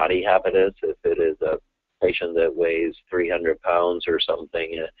is body habitus. If it is a patient that weighs 300 pounds or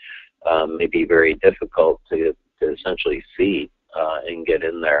something, it may be very difficult to essentially see and get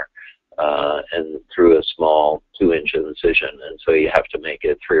in there and through a small 2-inch incision, and so you have to make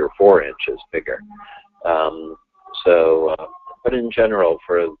it 3 or 4 inches bigger. But in general,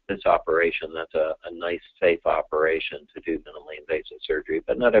 for this operation, that's a nice, safe operation to do minimally invasive surgery,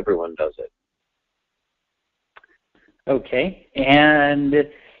 but not everyone does it. Okay, and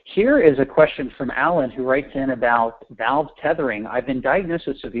here is a question from Alan who writes in about valve tethering. I've been diagnosed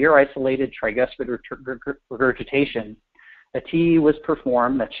with severe isolated tricuspid regurgitation. A TE was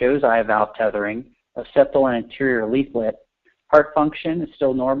performed that shows I have valve tethering, a septal and anterior leaflet. Heart function is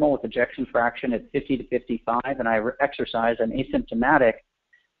still normal with ejection fraction at 50 to 55, and I exercise. I'm asymptomatic.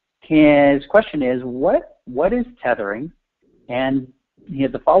 His question is, what is tethering? And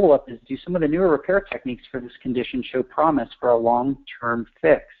the follow-up is, do some of the newer repair techniques for this condition show promise for a long-term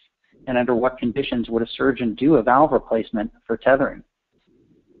fix? And under what conditions would a surgeon do a valve replacement for tethering?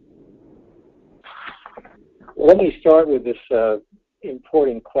 Well, let me start with this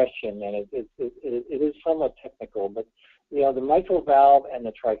important question, and it is somewhat technical, but the mitral valve and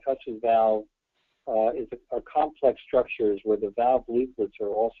the tricuspid valve are complex structures where the valve leaflets are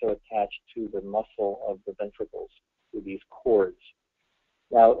also attached to the muscle of the ventricles through these cords.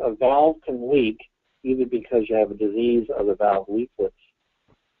 Now, a valve can leak either because you have a disease of the valve leaflets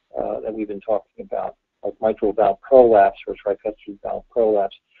that we've been talking about, like mitral valve prolapse or tricuspid valve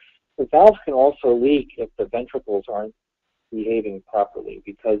prolapse. The valves can also leak if the ventricles aren't behaving properly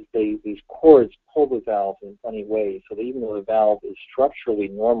because these cords pull the valve in funny ways. So that even though the valve is structurally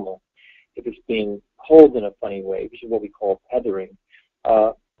normal, if it's being pulled in a funny way, which is what we call tethering,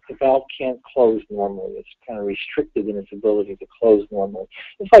 the valve can't close normally. It's kind of restricted in its ability to close normally.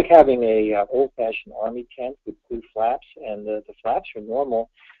 It's like having a old-fashioned army tent with blue flaps, and the flaps are normal,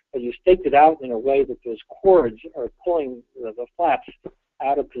 but you staked it out in a way that those cords are pulling the flaps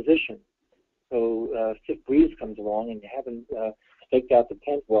out of position. So stiff breeze comes along and you haven't staked out the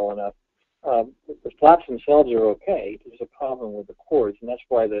tent well enough. The flaps themselves are okay. There's a problem with the cords, and that's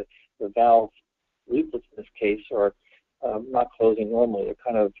why the valve leaflets in this case are not closing normally. They're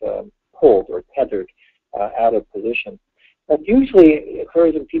kind of pulled or tethered out of position. That usually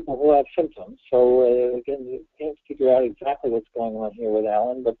occurs in people who have symptoms. So again, you can't figure out exactly what's going on here with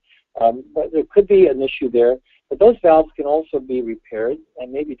Alan, but there could be an issue there. But those valves can also be repaired,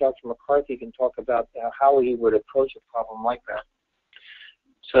 and maybe Dr. McCarthy can talk about how he would approach a problem like that.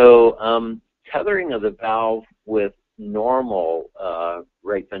 So tethering of the valve with normal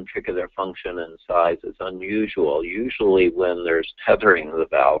right ventricular function and size is unusual. Usually when there's tethering of the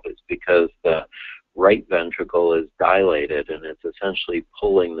valve, it's because the right ventricle is dilated and it's essentially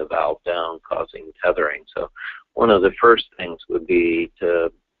pulling the valve down, causing tethering. So one of the first things would be to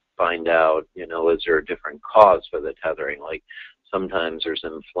find out, is there a different cause for the tethering? Like sometimes there's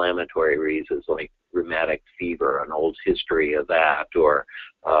inflammatory reasons like rheumatic fever, an old history of that, or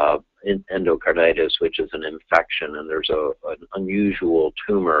endocarditis, which is an infection, and there's an unusual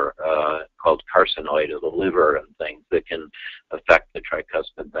tumor called carcinoid of the liver and things that can affect the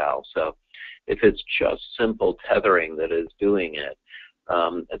tricuspid valve. So if it's just simple tethering that is doing it,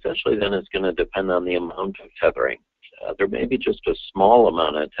 essentially then it's going to depend on the amount of tethering. There may be just a small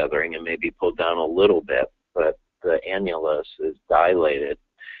amount of tethering and maybe pulled down a little bit, but the annulus is dilated.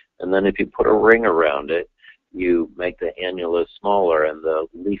 And then if you put a ring around it, you make the annulus smaller and the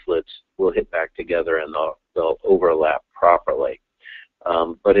leaflets will hit back together and they'll overlap properly.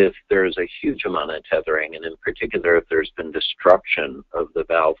 But if there's a huge amount of tethering, and in particular if there's been destruction of the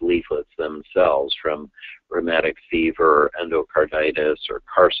valve leaflets themselves from rheumatic fever, endocarditis, or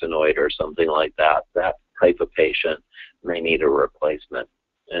carcinoid or something like that, that type of patient may need a replacement.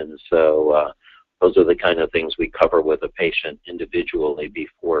 And so those are the kind of things we cover with a patient individually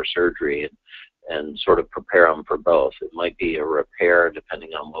before surgery and sort of prepare them for both. It might be a repair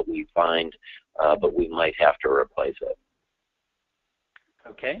depending on what we find, but we might have to replace it.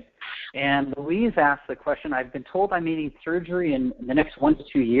 Okay. And Louise asked the question, I've been told I'm needing surgery in the next 1 to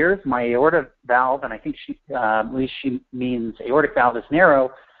 2 years. My aorta valve, and I think she means aortic valve is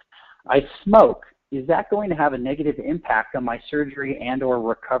narrow. I smoke. Is that going to have a negative impact on my surgery and or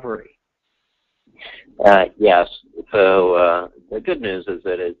recovery? Yes. So the good news is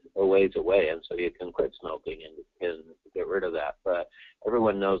that it's a ways away, and so you can quit smoking and get rid of that. But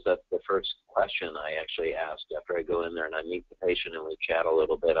everyone knows that's the first question I actually ask after I go in there and I meet the patient and we chat a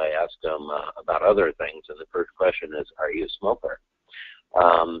little bit. I ask them about other things, and the first question is, are you a smoker?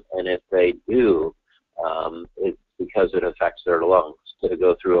 And if they do, because it affects their lungs. To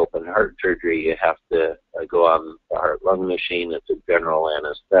go through open heart surgery, you have to go on the heart-lung machine. It's a general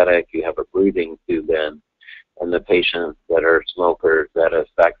anesthetic. You have a breathing tube in. And the patients that are smokers, that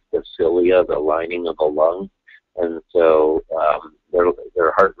affects the cilia, the lining of the lung. And so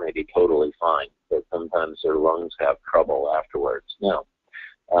their heart may be totally fine, but sometimes their lungs have trouble afterwards. Now,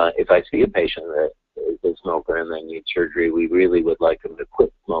 if I see a patient that is a smoker and they need surgery, we really would like them to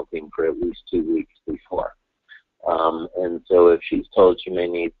quit smoking for at least 2 weeks before. And so if she's told she may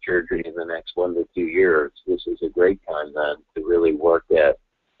need surgery in the next 1 to 2 years, this is a great time then to really work at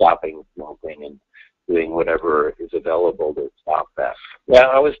stopping smoking and doing whatever is available to stop that. Yeah,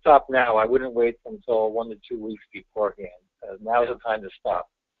 I would stop now. I wouldn't wait until 1 to 2 weeks beforehand. Now's the time to stop.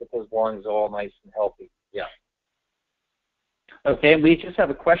 Get those lungs all nice and healthy. Yeah. Okay, we just have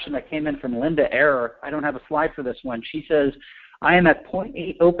a question that came in from Linda Error. I don't have a slide for this one. She says, I am at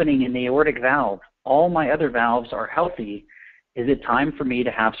 0.8 opening in the aortic valve. All my other valves are healthy. Is it time for me to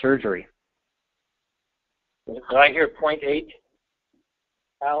have surgery? Did I hear 0.8,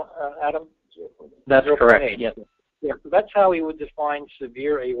 Adam? That's 0.8. correct. Yes. Yeah, so that's how we would define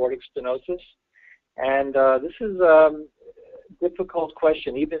severe aortic stenosis. And this is a difficult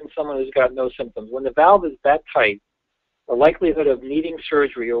question, even someone who's got no symptoms. When the valve is that tight, the likelihood of needing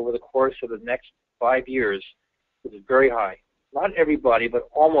surgery over the course of the next 5 years is very high. Not everybody, but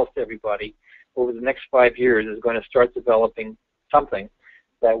almost everybody over the next 5 years is going to start developing something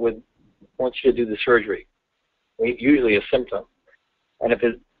that would want you to do the surgery, usually a symptom. And if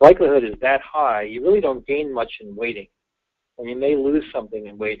the likelihood is that high, you really don't gain much in waiting, and you may lose something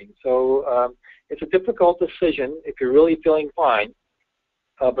in waiting. So it's a difficult decision if you're really feeling fine.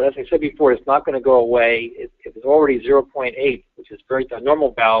 But as I said before, it's not going to go away. If it's already 0.8, which is a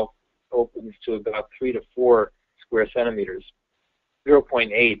normal valve opens to about 3 to 4 square centimeters.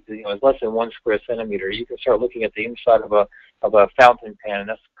 0.8 is less than 1 square centimeter. You can start looking at the inside of a fountain pen, and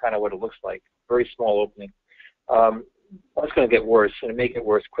that's kind of what it looks like. Very small opening. That's going to get worse, and it may get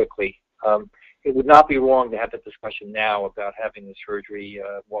worse quickly. It would not be wrong to have that discussion now about having the surgery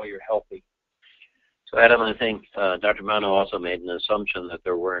while you're healthy. So, Adam, I think Dr. Bonow also made an assumption that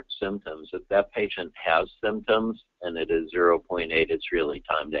there weren't symptoms. If that patient has symptoms and it is 0.8, it's really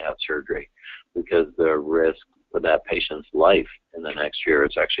time to have surgery because the risk for that patient's life in the next year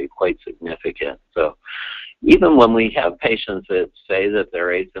is actually quite significant. So even when we have patients that say that they're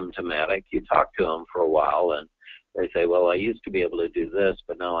asymptomatic, you talk to them for a while and they say, well, I used to be able to do this,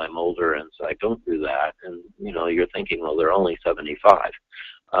 but now I'm older and so I don't do that. And, you're thinking, well, they're only 75.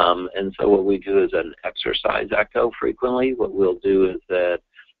 And so what we do is an exercise echo frequently. What we'll do is that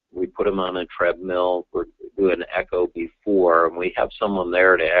we put them on a treadmill, we do an echo before, and we have someone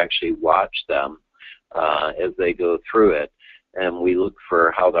there to actually watch them as they go through it. And we look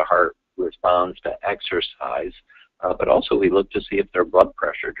for how the heart responds to exercise, but also we look to see if their blood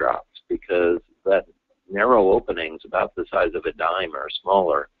pressure drops because that narrow openings about the size of a dime or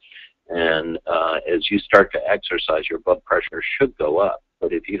smaller. And as you start to exercise, your blood pressure should go up.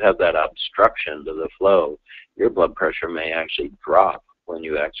 But if you have that obstruction to the flow, your blood pressure may actually drop when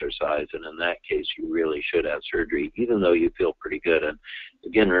you exercise. And in that case, you really should have surgery, even though you feel pretty good. And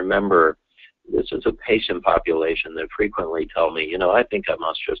again, remember, this is a patient population that frequently tell me, I think I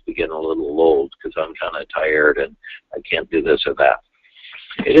must just be getting a little old because I'm kind of tired and I can't do this or that.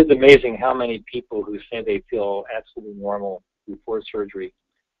 It is amazing how many people who say they feel absolutely normal before surgery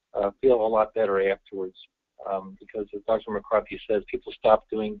feel a lot better afterwards because, as Dr. McCarthy says, people stop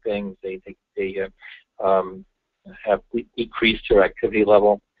doing things. They have decreased their activity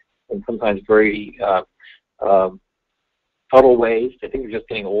level in sometimes very subtle ways. They think they're just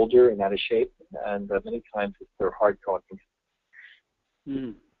getting older and out of shape, and many times it's their heart talking.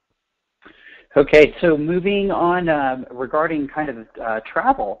 Mm. Okay, so moving on regarding kind of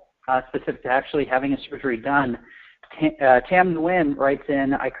travel, specific to actually having a surgery done, Tam Nguyen writes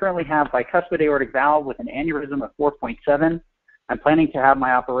in, I currently have bicuspid aortic valve with an aneurysm of 4.7. I'm planning to have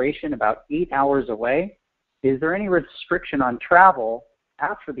my operation about 8 hours away. Is there any restriction on travel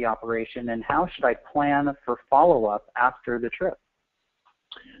after the operation, and how should I plan for follow-up after the trip?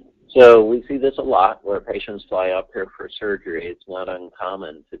 So we see this a lot where patients fly up here for surgery. It's not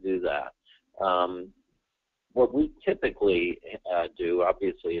uncommon to do that. What we typically do,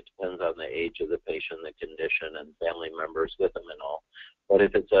 obviously it depends on the age of the patient, the condition, and family members with them and all. But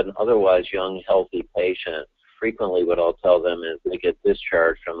if it's an otherwise young, healthy patient, frequently what I'll tell them is they get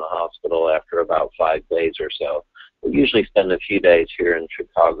discharged from the hospital after about 5 days or so. We usually spend a few days here in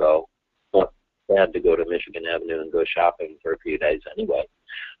Chicago. But they had to go to Michigan Avenue and go shopping for a few days anyway.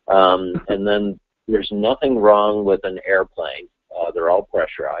 And then there's nothing wrong with an airplane. They're all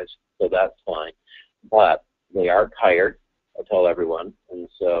pressurized, so that's fine. But They are tired, I tell everyone, and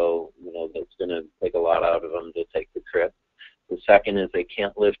so, that's going to take a lot out of them to take the trip. The second is they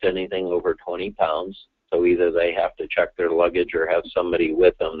can't lift anything over 20 pounds, so either they have to check their luggage or have somebody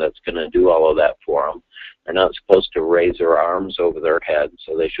with them that's going to do all of that for them. They're not supposed to raise their arms over their head,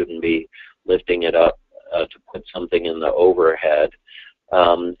 so they shouldn't be lifting it up to put something in the overhead.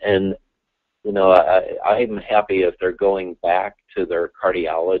 And I'm happy if they're going back to their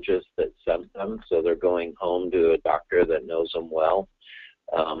cardiologist that sent them, so they're going home to a doctor that knows them well.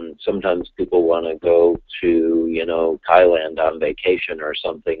 Sometimes people want to go to, Thailand on vacation or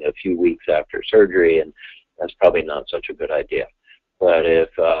something a few weeks after surgery, and that's probably not such a good idea. But if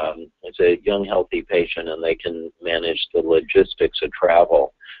it's a young, healthy patient and they can manage the logistics of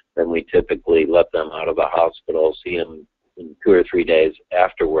travel, then we typically let them out of the hospital, see them in 2 or 3 days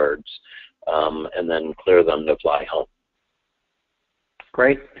afterwards, and then clear them to fly home.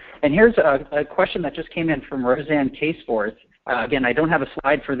 Great. And here's a question that just came in from Roseanne Caseforth. Again, I don't have a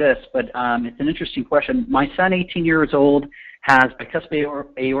slide for this, but it's an interesting question. My son, 18 years old, has bicuspid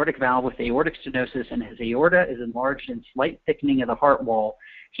aortic valve with aortic stenosis, and his aorta is enlarged and slight thickening of the heart wall.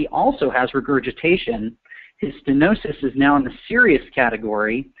 He also has regurgitation. His stenosis is now in the serious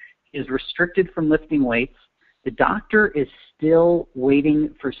category. He is restricted from lifting weights. The doctor is still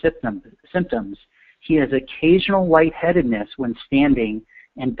waiting for symptoms. He has occasional lightheadedness when standing,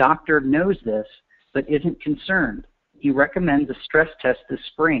 and doctor knows this, but isn't concerned. He recommends a stress test this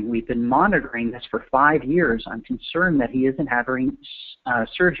spring. We've been monitoring this for 5 years. I'm concerned that he isn't having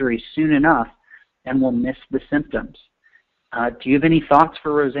surgery soon enough and will miss the symptoms. Do you have any thoughts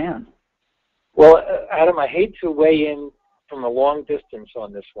for Roseanne? Well, Adam, I hate to weigh in from a long distance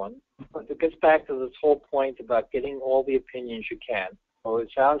on this one, but it gets back to this whole point about getting all the opinions you can. So it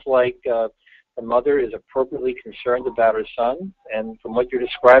sounds like the mother is appropriately concerned about her son, and from what you're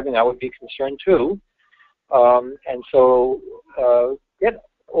describing, I would be concerned too. And so get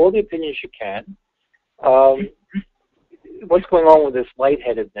all the opinions you can. What's going on with this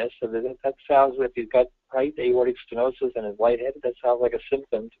lightheadedness? So that sounds like he's got right aortic stenosis and is lightheaded. That sounds like a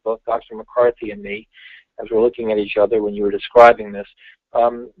symptom to both Dr. McCarthy and me as we're looking at each other when you were describing this.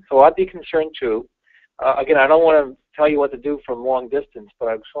 So I'd be concerned too. Again, I don't want to tell you what to do from long distance, but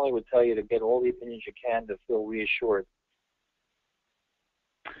I certainly would tell you to get all the opinions you can to feel reassured.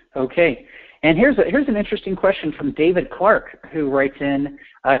 Okay. And here's an interesting question from David Clark, who writes in,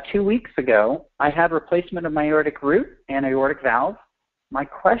 2 weeks ago, I had replacement of my aortic root and aortic valve. My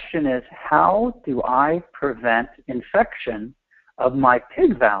question is, how do I prevent infection of my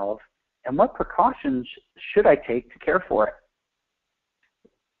pig valve, and what precautions should I take to care for it?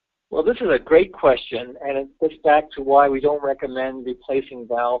 Well, this is a great question, and it gets back to why we don't recommend replacing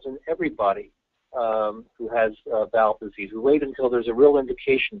valves in everybody who has valve disease. We wait until there's a real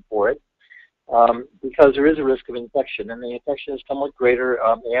indication for it. Because there is a risk of infection, and the infection is somewhat greater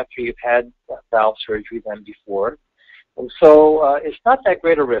after you've had valve surgery than before. And so it's not that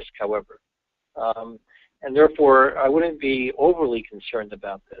great a risk, however. And therefore, I wouldn't be overly concerned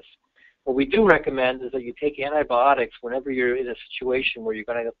about this. What we do recommend is that you take antibiotics whenever you're in a situation where you're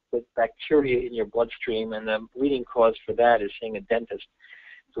going to put bacteria in your bloodstream, and the leading cause for that is seeing a dentist.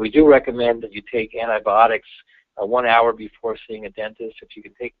 So we do recommend that you take antibiotics 1 hour before seeing a dentist. If you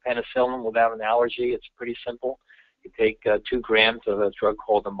can take penicillin without an allergy, it's pretty simple. You take 2 grams of a drug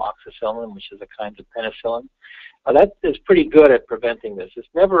called amoxicillin, which is a kind of penicillin. That is pretty good at preventing this. It's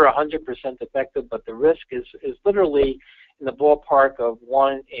never 100% effective, but the risk is literally in the ballpark of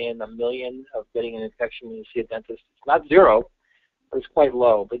 1 in a million of getting an infection when you see a dentist. It's not 0, but it's quite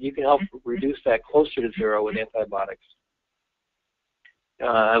low. But you can help reduce that closer to 0 with antibiotics.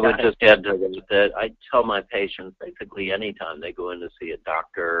 I would just add to that I tell my patients basically anytime they go in to see a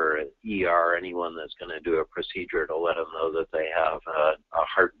doctor or an ER, anyone that's going to do a procedure, to let them know that they have a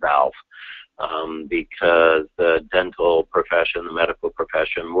heart valve, because the dental profession, the medical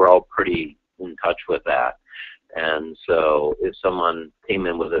profession, we're all pretty in touch with that. And so if someone came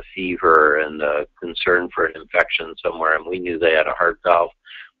in with a fever and a concern for an infection somewhere and we knew they had a heart valve,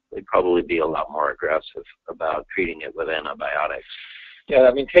 we'd probably be a lot more aggressive about treating it with antibiotics. Yeah,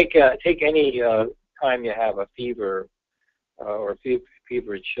 I mean, take any time you have a fever or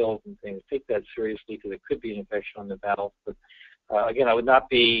fever and chills and things, take that seriously because it could be an infection on the valve. But again, I would not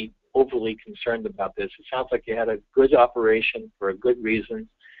be overly concerned about this. It sounds like you had a good operation for a good reason.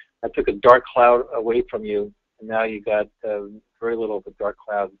 I took a dark cloud away from you, and now you got very little of a dark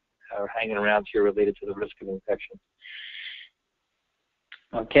cloud hanging around here related to the risk of infection.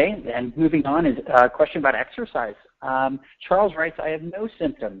 Okay, and moving on is a question about exercise. Charles writes, I have no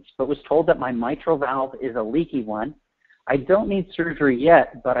symptoms, but was told that my mitral valve is a leaky one. I don't need surgery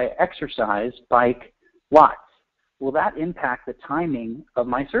yet, but I exercise, bike, lots. Will that impact the timing of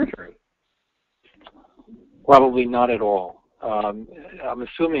my surgery? Probably not at all. I'm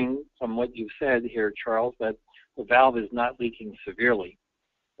assuming from what you've said here, Charles, that the valve is not leaking severely.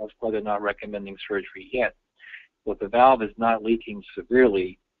 That's why they're not recommending surgery yet. So if the valve is not leaking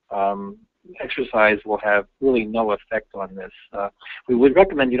severely, exercise will have really no effect on this. We would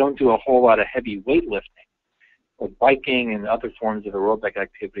recommend you don't do a whole lot of heavy weightlifting, but biking and other forms of aerobic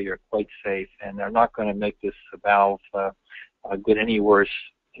activity are quite safe, and they're not going to make this valve get any worse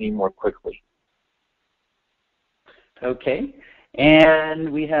any more quickly. Okay,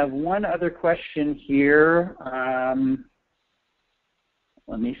 and we have one other question here.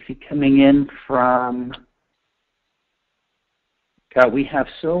 Let me see, coming in from, God, we have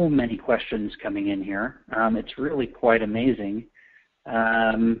so many questions coming in here. It's really quite amazing.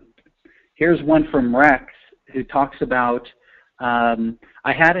 Here's one from Rex who talks about, I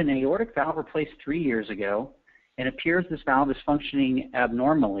had an aortic valve replaced 3 years ago, and it appears this valve is functioning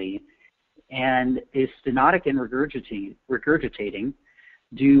abnormally and is stenotic and regurgitating.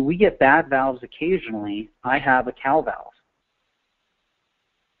 Do we get bad valves occasionally? I have a Cal valve.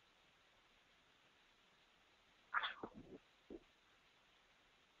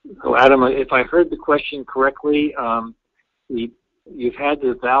 So, Adam, if I heard the question correctly, you've had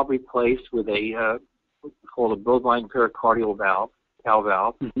the valve replaced with a what's called a bovine pericardial valve, Cal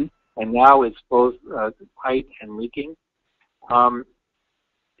valve, and now it's both tight and leaking.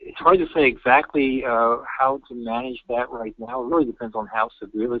 It's hard to say exactly how to manage that right now. It really depends on how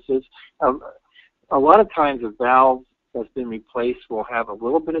severe this is. A lot of times a valve that's been replaced will have a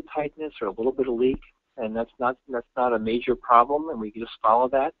little bit of tightness or a little bit of leak, and that's not a major problem, and we can just follow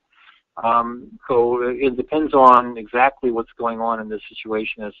that. So it depends on exactly what's going on in this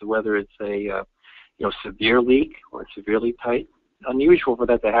situation as to whether it's a severe leak or severely tight. Unusual for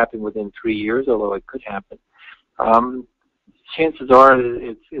that to happen within 3 years, although it could happen. Chances are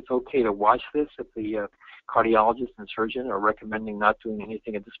it's okay to watch this if the cardiologist and surgeon are recommending not doing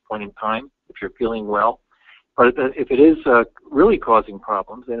anything at this point in time if you're feeling well. But if it is really causing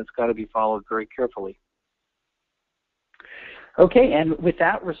problems, then it's got to be followed very carefully. Okay, and with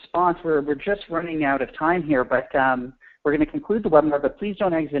that response, we're just running out of time here, but we're going to conclude the webinar, but please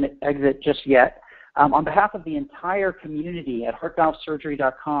don't exit just yet. On behalf of the entire community at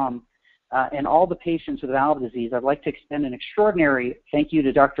HeartValveSurgery.com and all the patients with valve disease, I'd like to extend an extraordinary thank you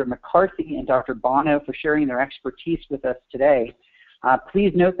to Dr. McCarthy and Dr. Bonow for sharing their expertise with us today.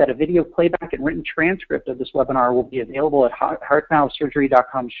 Please note that a video playback and written transcript of this webinar will be available at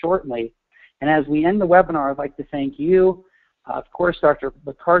HeartValveSurgery.com shortly. And as we end the webinar, I'd like to thank you, of course, Dr.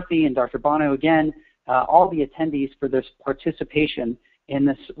 McCarthy and Dr. Bonow again, all the attendees for this participation in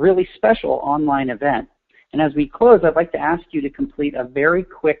this really special online event. And as we close, I'd like to ask you to complete a very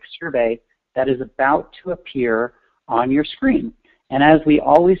quick survey that is about to appear on your screen. And as we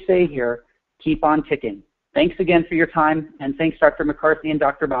always say here, keep on ticking. Thanks again for your time, and thanks, Dr. McCarthy and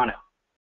Dr. Bonow.